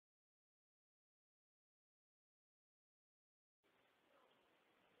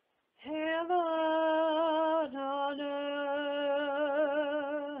heaven on earth.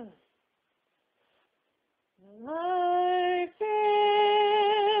 Life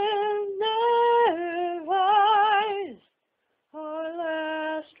in their eyes, our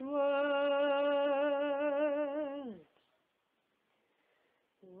last words.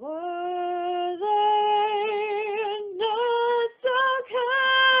 Were they not so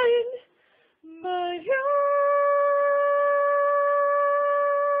kind, but you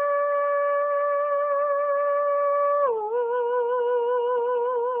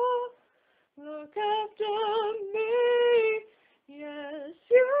look after me, yes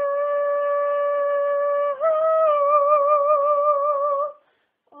you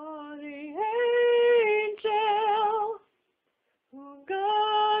are the angel who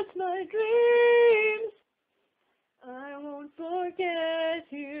guards my dreams. I won't forget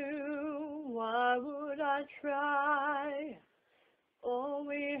you, why would I try? All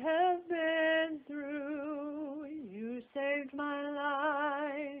we have been through, you saved my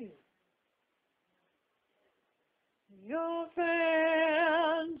life. Your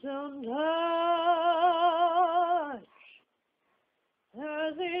phantom touch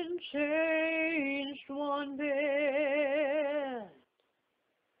hasn't changed one bit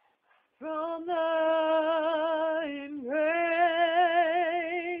from the embrace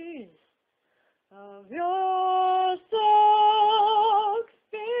of your soft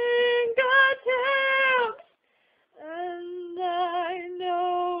fingertips, and I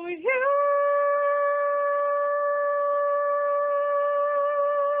know you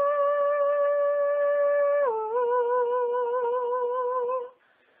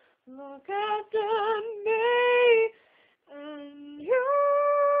look after me, and you,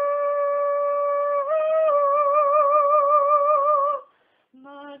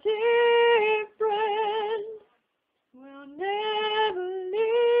 my dear friend, will never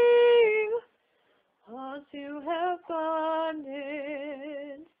leave. Hearts you have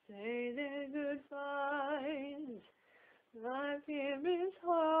bonded, say their goodbyes. Life here